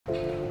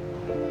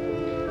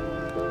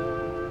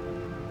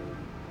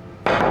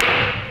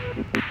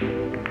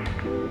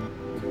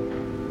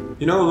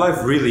You know,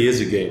 life really is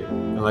a game,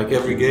 and like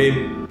every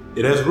game,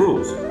 it has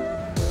rules.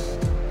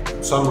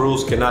 Some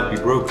rules cannot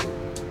be broken.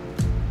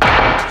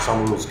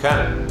 Some rules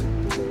can.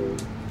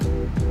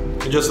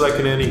 And just like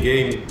in any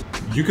game,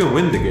 you can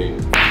win the game.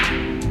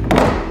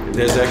 And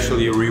there's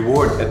actually a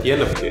reward at the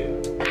end of the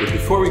game. But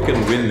before we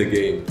can win the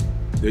game,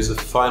 there's a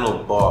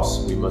final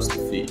boss we must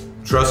defeat.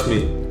 Trust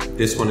me,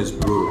 this one is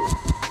brutal.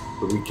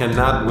 But we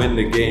cannot win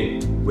the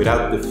game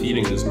without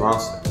defeating this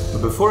monster.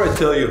 But before I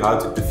tell you how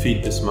to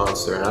defeat this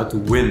monster and how to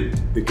win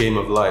the game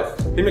of life,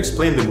 let me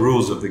explain the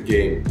rules of the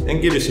game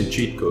and give you some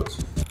cheat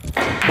codes.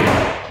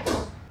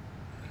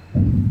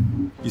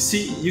 You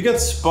see, you get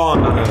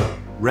spawned on a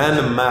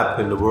random map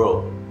in the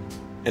world.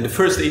 And the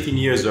first 18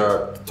 years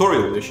are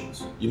tutorial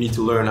missions. You need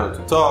to learn how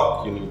to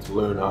talk, you need to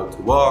learn how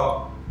to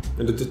walk.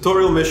 And the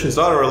tutorial missions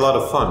are a lot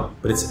of fun.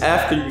 But it's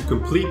after you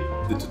complete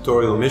the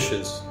tutorial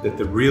missions that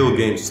the real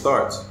game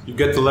starts. You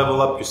get to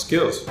level up your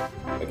skills,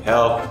 like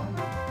health,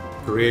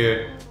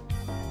 career,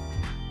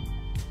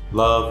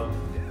 love.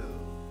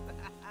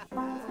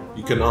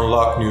 You can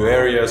unlock new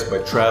areas by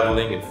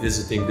traveling and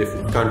visiting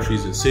different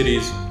countries and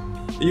cities.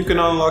 And you can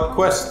unlock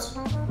quests,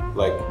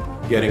 like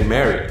getting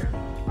married.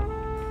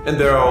 And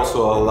there are also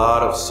a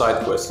lot of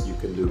side quests you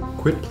can do.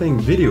 Quit playing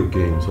video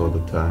games all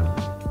the time.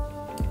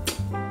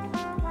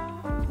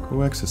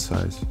 Go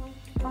exercise.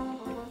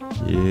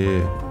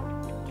 Yeah.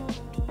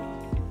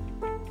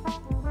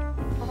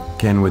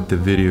 Again with the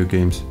video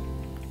games.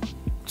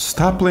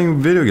 Stop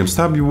playing video games.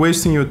 Stop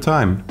wasting your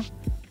time.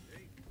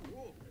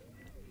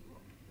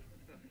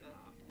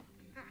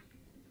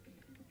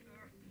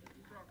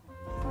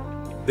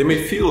 They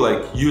may feel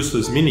like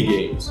useless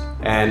mini-games,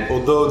 and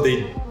although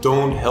they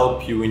don't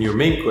help you in your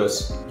main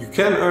quests, you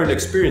can earn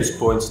experience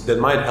points that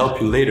might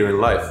help you later in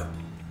life.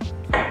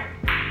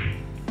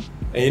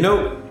 And you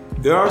know,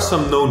 there are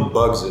some known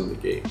bugs in the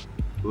game,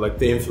 like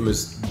the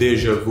infamous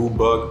deja vu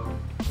bug,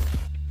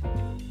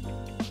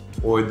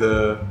 or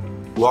the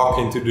walk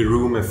into the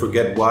room and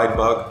forget why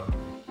bug.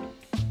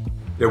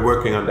 They're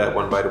working on that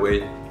one, by the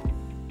way.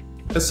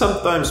 And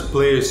sometimes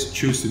players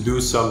choose to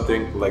do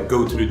something, like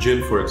go to the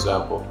gym for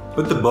example,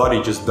 but the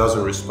body just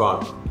doesn't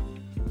respond.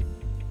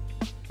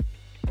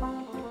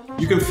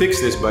 You can fix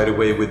this, by the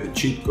way, with the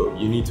cheat code.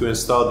 You need to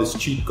install this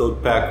cheat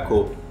code pack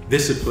called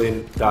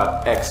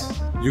Discipline.x.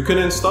 You can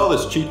install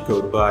this cheat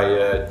code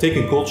by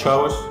taking cold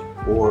showers,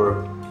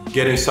 or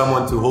getting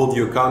someone to hold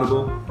you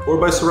accountable, or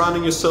by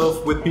surrounding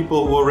yourself with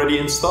people who already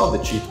installed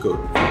the cheat code.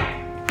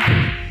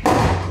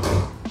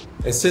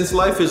 And since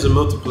life is a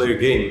multiplayer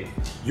game,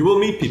 you will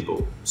meet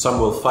people. Some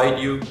will fight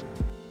you,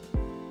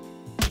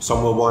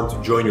 some will want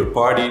to join your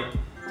party,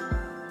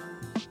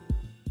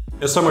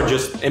 and some are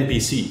just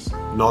NPCs,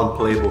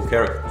 non-playable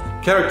characters.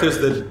 Characters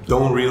that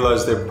don't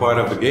realize they're part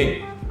of the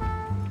game.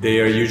 They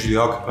are usually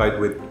occupied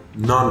with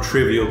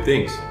non-trivial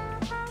things.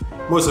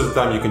 Most of the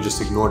time you can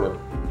just ignore them.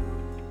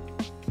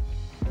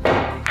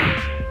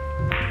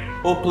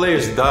 All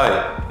players die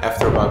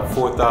after about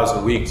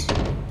 4,000 weeks.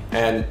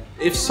 And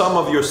if some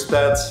of your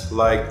stats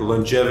like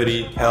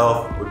longevity,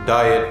 health, or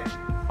diet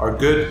are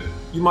good,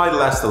 you might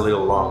last a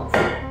little longer.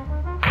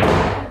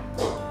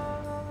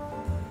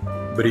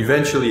 But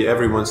eventually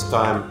everyone's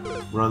time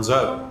runs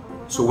out.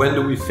 So when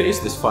do we face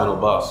this final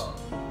boss?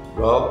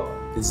 Well,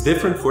 it's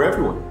different for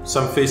everyone.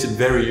 Some face it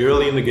very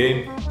early in the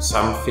game,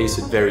 some face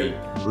it very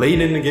late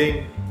in the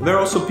game. And there are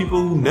also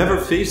people who never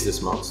face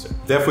this monster.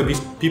 Therefore,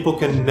 these people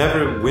can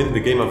never win the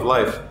game of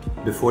life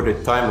before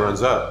their time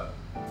runs out.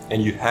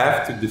 And you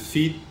have to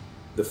defeat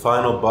the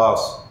final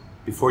boss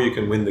before you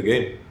can win the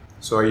game.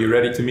 So are you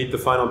ready to meet the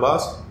final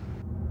boss?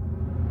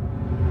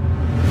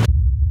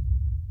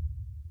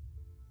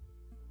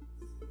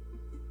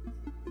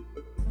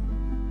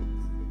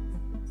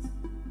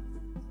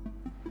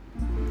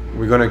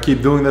 We're gonna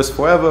keep doing this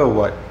forever or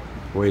what?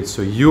 Wait,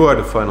 so you are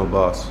the final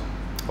boss?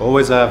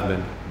 Always have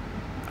been.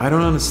 I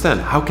don't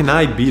understand. How can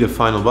I be the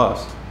final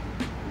boss?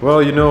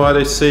 Well, you know how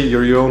they say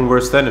you're your own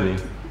worst enemy.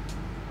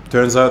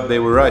 Turns out they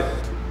were right.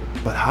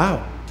 But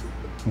how?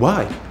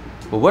 Why?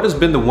 Well, what has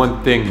been the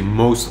one thing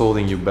most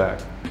holding you back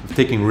of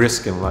taking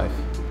risk in life?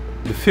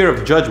 The fear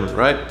of judgment,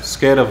 right?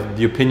 Scared of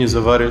the opinions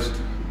of others.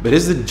 But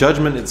is the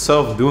judgment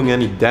itself doing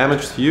any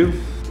damage to you?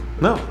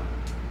 No.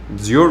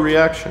 It's your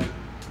reaction.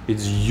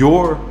 It's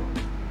your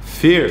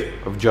fear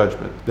of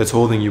judgment that's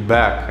holding you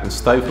back and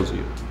stifles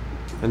you.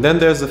 And then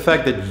there's the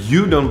fact that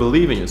you don't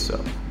believe in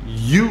yourself.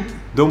 You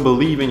don't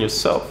believe in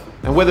yourself.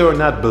 And whether or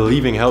not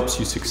believing helps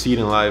you succeed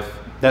in life,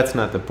 that's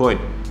not the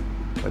point.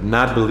 But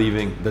not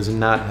believing does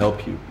not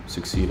help you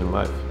succeed in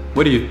life.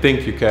 What do you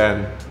think you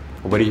can,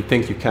 or what do you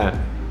think you can't?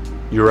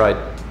 You're right.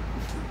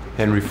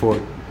 Henry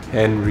Ford.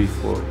 Henry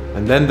Ford.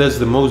 And then there's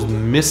the most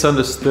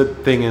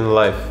misunderstood thing in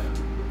life.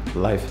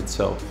 Life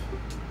itself.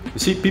 You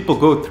see, people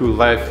go through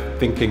life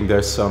thinking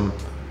there's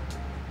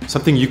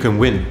something you can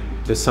win.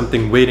 There's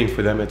something waiting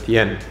for them at the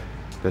end.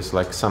 There's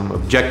like some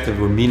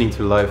objective or meaning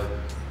to life.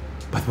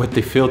 But what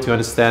they fail to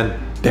understand,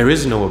 there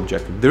is no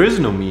objective, there is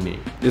no meaning.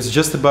 It's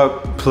just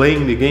about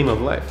playing the game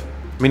of life.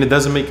 I mean, it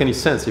doesn't make any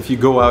sense. If you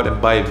go out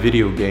and buy a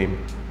video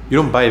game, you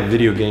don't buy a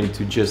video game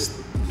to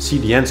just see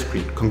the end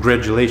screen,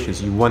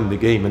 congratulations, you won the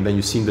game, and then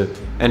you see the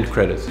end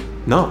credits.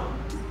 No,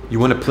 you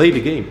want to play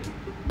the game.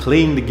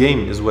 Playing the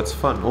game is what's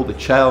fun, all the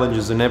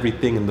challenges and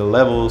everything and the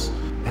levels,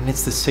 and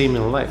it's the same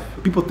in life.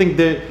 People think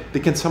they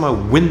can somehow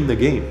win the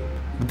game,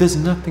 but there's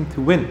nothing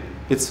to win.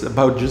 It's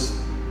about just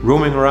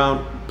roaming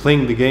around,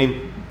 playing the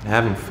game, and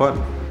having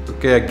fun.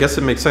 Okay, I guess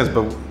it makes sense,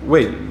 but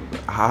wait,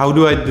 how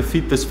do I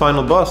defeat this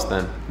final boss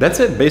then? That's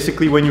it,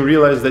 basically when you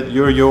realize that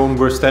you're your own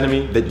worst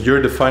enemy, that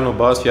you're the final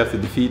boss you have to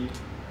defeat,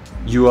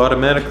 you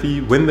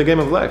automatically win the game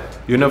of life.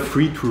 You're now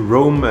free to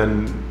roam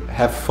and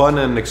have fun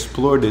and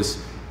explore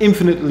this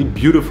infinitely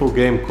beautiful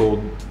game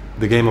called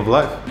the game of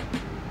life.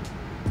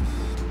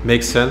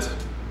 Makes sense?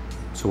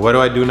 So what do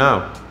I do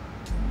now?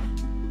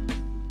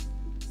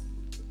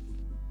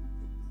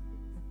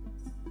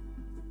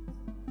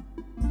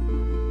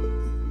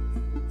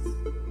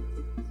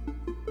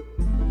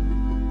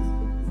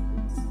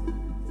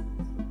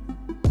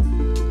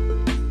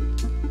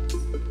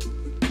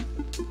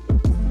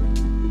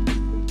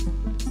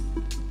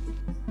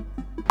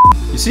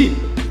 You see?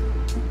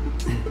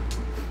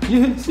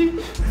 You see?